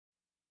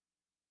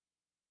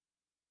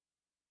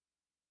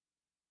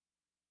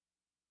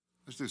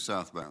Let's do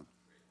Southbound.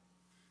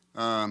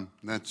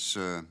 That's,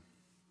 I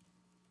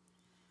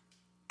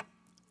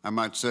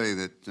might say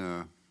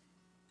that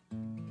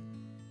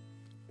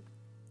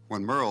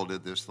when Merle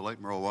did this, the late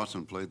Merle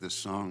Watson played this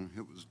song,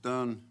 it was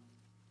done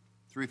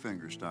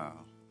three-finger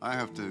style. I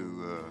have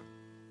to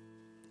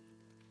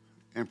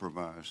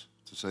improvise,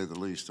 to say the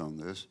least, on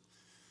this.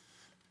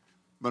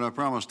 But I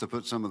promised to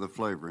put some of the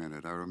flavor in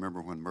it. I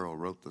remember when Merle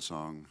wrote the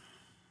song,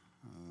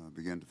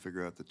 began to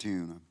figure out the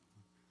tune.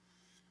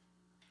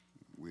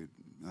 We'd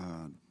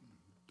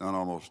done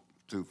almost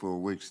 2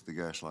 full weeks at the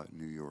Gaslight in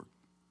New York.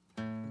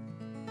 And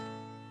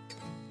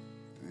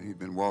he'd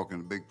been walking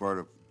a big part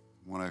of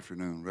one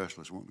afternoon,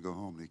 restless, wanting to go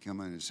home. And he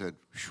came in and said,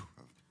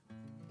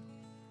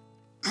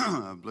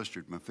 I've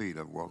blistered my feet,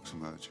 I've walked so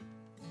much.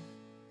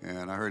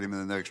 And I heard him in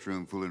the next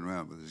room fooling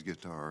around with his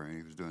guitar, and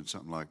he was doing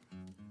something like,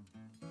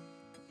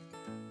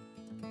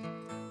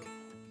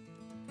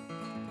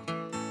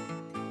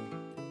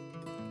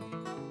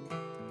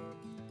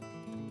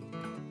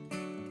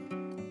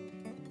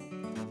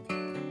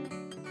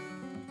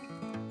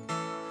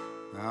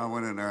 I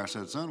went in there, I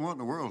said, son, what in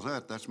the world's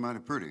that? That's mighty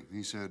pretty.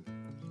 He said,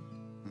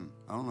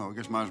 I don't know, I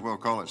guess might as well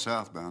call it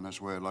Southbound. That's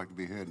the way I'd like to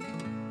be heading.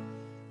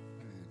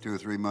 2 or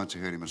 3 months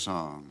ahead of him a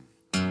song.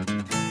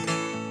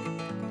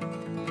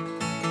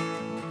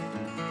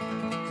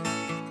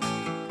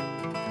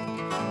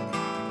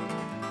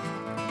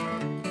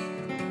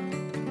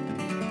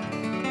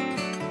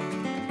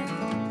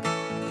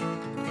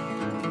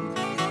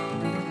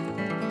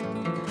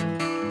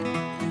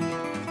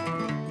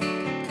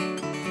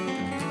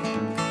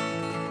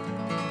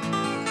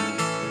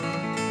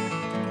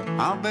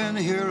 I've been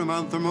here a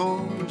month or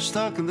more,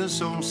 stuck in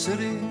this old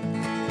city.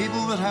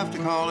 People that have to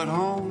call it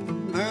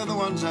home, they're the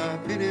ones I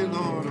pity,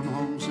 Lord, I'm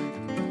homesick.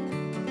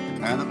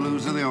 And the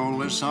blues are the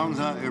only songs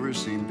I ever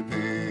seem to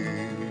pick.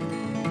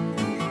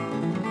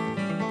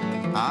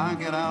 I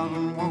get out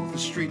and walk the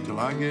street till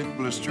I get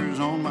blisters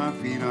on my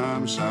feet,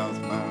 I'm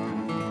southbound.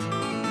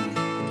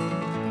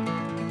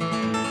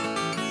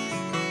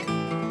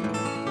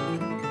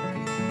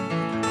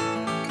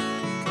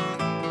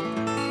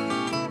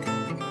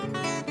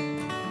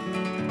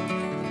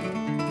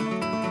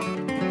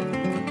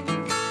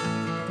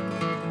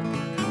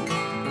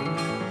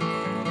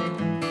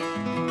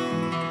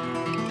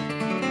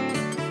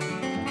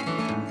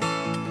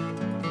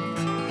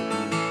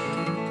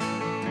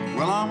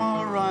 Well, I'm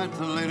all right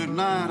till late at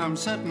night. I'm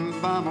sitting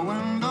by my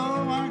window.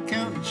 I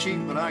count the sheep,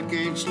 but I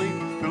can't sleep.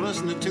 For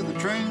listening to the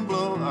train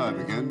blow, I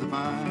begin to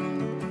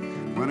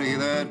find when I hear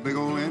that big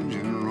old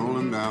engine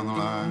rolling down the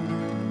line.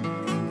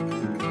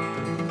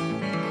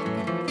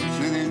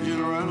 See the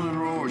engine rattle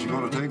and roar. She's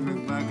gonna take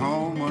me back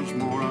home once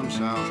more. I'm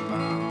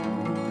southbound.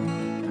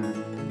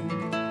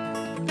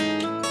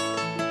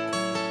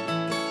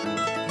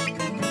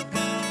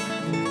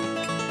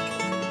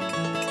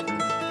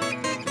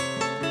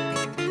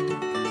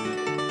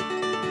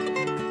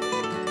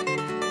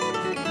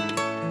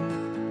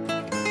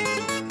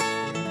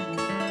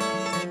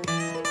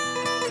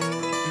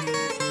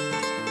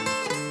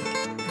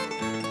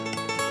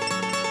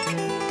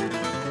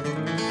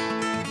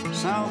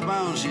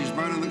 Southbound, she's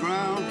burning the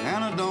ground,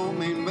 and I don't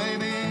mean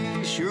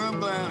baby. Sure, I'm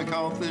glad I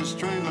caught this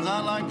train, 'cause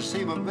I like to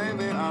see my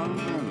baby out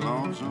in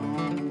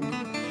lonesome.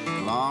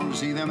 Long to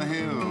see them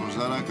hills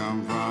that I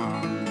come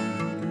from.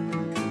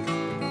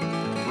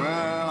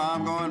 Well,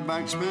 I'm going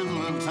back to spend a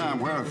little time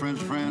where a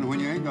friend's friend. When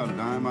you ain't got a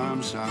dime,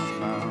 I'm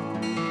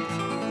southbound.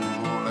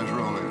 Oh, let's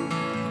roll it.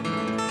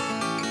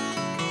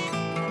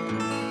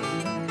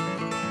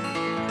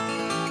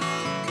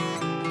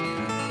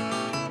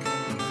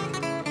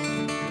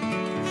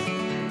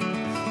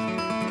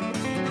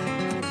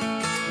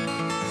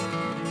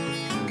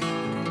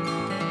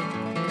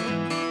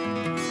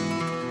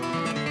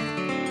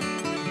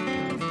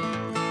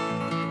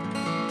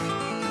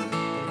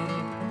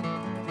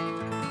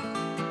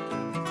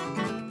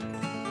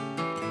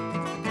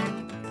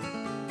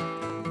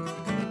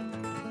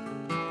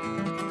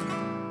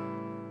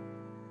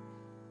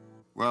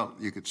 Well,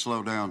 you could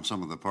slow down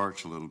some of the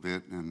parts a little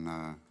bit, and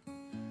I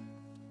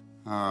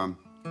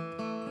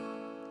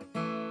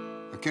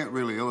can't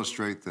really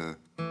illustrate the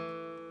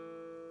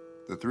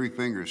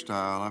three-finger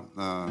style.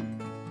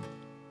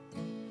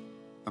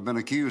 I've been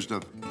accused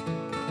of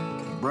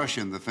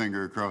brushing the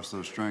finger across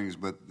those strings,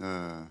 but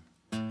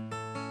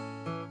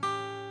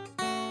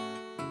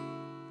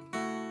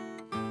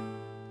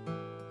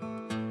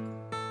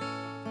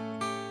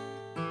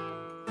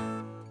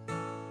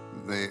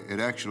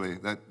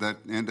that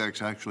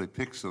index actually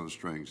picks those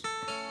strings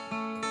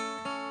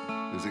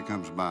as it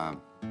comes by.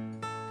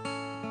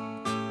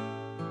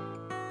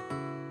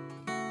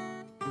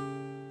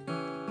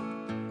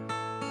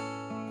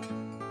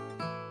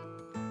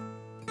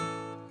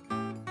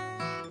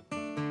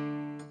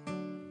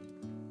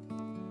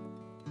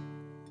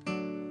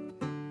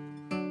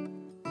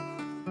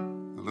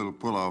 A little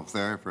pull off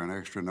there for an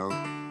extra note.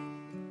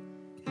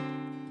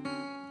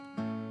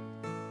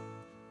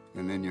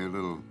 And then your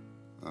little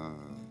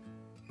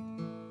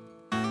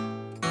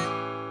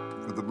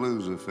for the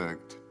blues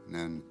effect, and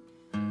then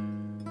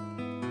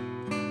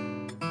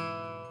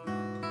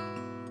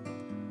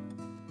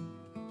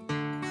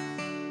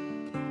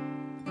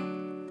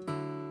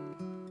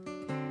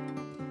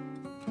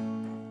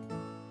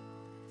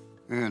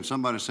And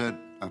somebody said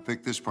I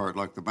picked this part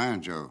like the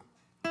banjo.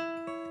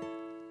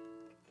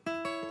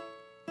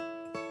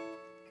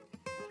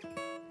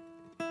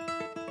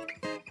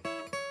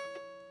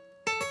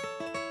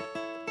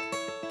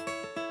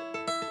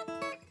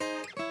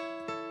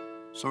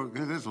 So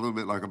it is a little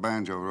bit like a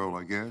banjo roll,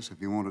 I guess, if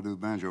you want to do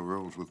banjo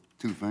rolls with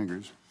 2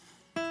 fingers.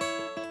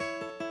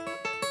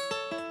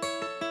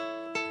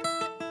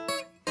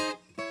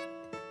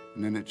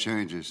 And then it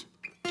changes.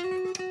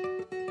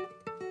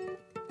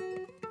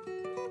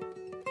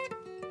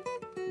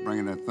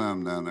 Bringing that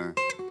thumb down there.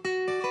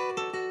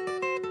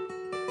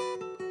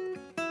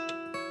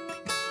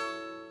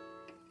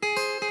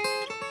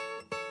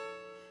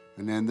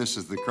 And then this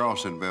is the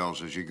crossing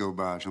bells as you go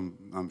by.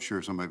 I'm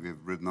sure some of you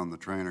have ridden on the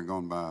train or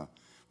gone by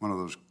one of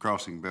those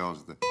crossing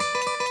bells.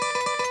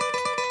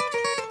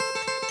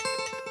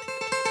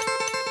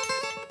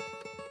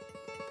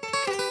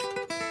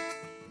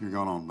 You're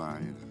gone on by,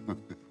 you know.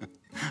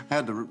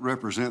 Had to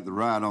represent the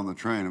ride on the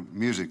train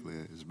musically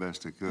as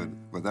best I could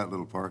with that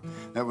little part.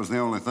 That was the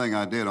only thing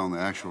I did on the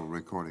actual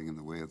recording in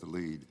the way of the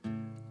lead.